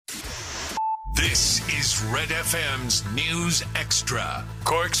This is Red FM's News Extra,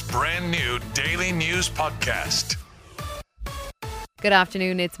 Cork's brand new daily news podcast. Good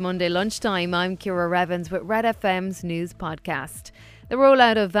afternoon, it's Monday lunchtime. I'm Ciara Revens with Red FM's News Podcast. The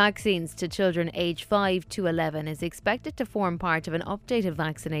rollout of vaccines to children aged 5 to 11 is expected to form part of an updated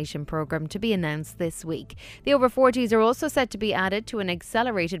vaccination programme to be announced this week. The over 40s are also set to be added to an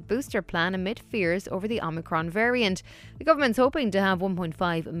accelerated booster plan amid fears over the Omicron variant. The government's hoping to have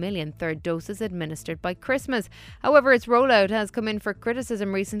 1.5 million third doses administered by Christmas. However, its rollout has come in for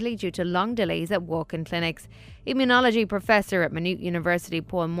criticism recently due to long delays at walk-in clinics. Immunology professor at Maynooth University,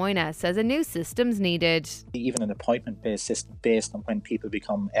 Paul Mourneabbey, says a new system's needed. Even an appointment-based system based on when people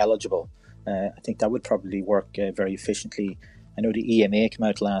become eligible, I think that would probably work very efficiently. I know the EMA came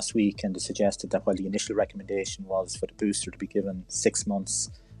out last week and they suggested that while the initial recommendation was for the booster to be given 6 months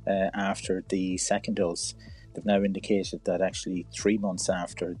after the second dose, they've now indicated that actually 3 months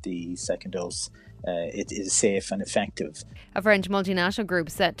after the second dose it is safe and effective. A French multinational group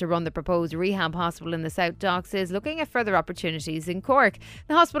set to run the proposed Rehab Hospital in the South Docks is looking at further opportunities in Cork.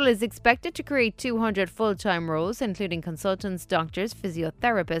 The hospital is expected to create 200 full-time roles, including consultants, doctors,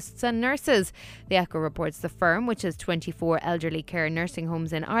 physiotherapists and nurses. The Echo reports the firm, which has 24 elderly care nursing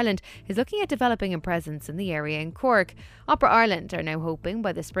homes in Ireland, is looking at developing a presence in the area in Cork. Opera Ireland are now hoping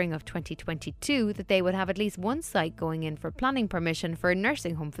by the spring of 2022 that they would have at least one site going in for planning permission for a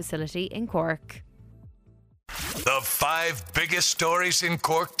nursing home facility in Cork. The 5 biggest stories in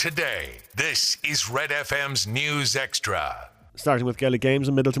Cork today. This is Red FM's News Extra. Starting with Gaelic games,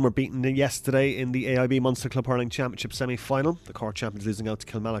 and Midleton were beaten yesterday in the AIB Munster Club Hurling Championship semi-final. The Cork champions losing out to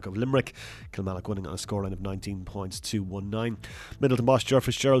Kilmallock of Limerick. Kilmallock winning on a scoreline of 19 points to 1-9. Midleton boss Ger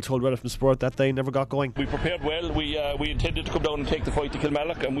Fitzgerald told Red FM Sport that they never got going. We prepared well. We intended to come down and take the fight to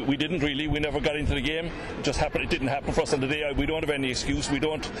Kilmallock, and we didn't really. We never got into the game. It just happened. It didn't happen for us on the day. We don't have any excuse. We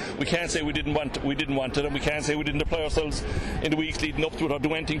can't say we didn't want it, and we can't say we didn't apply ourselves in the weeks leading up to it or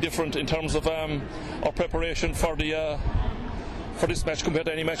do anything different in terms of our preparation for this match compared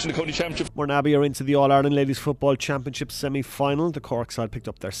to any match in the county championship. Mourneabbey are into the All-Ireland Ladies Football Championship semi-final. The Cork side picked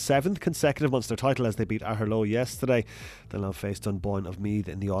up their 7th consecutive Munster title as they beat Aherlow yesterday. They'll now face Dunboyne of Meath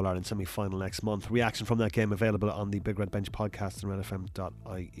in the All-Ireland semi-final next month. Reaction from that game available on the Big Red Bench podcast on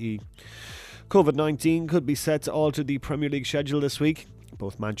redfm.ie. COVID-19 could be set to alter the Premier League schedule this week.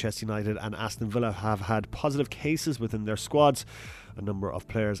 Both Manchester United and Aston Villa have had positive cases within their squads. A number of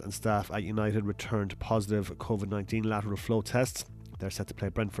players and staff at United returned positive COVID-19 lateral flow tests. They're set to play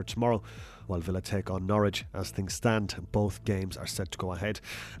Brentford tomorrow, while Villa take on Norwich. As things stand, both games are set to go ahead.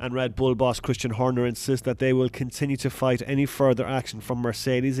 And Red Bull boss Christian Horner insists that they will continue to fight any further action from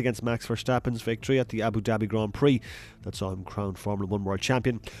Mercedes against Max Verstappen's victory at the Abu Dhabi Grand Prix that saw him crowned Formula 1 world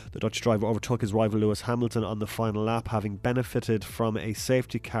champion. The Dutch driver overtook his rival Lewis Hamilton on the final lap, having benefited from a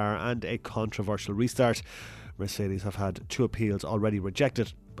safety car and a controversial restart. Mercedes have had 2 appeals already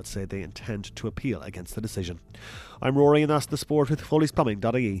rejected, but say they intend to appeal against the decision. I'm Rory and that's the sport with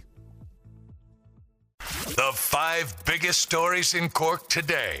Foley'sPlumbing.ie. The 5 biggest stories in Cork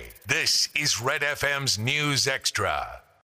today. This is Red FM's News Extra.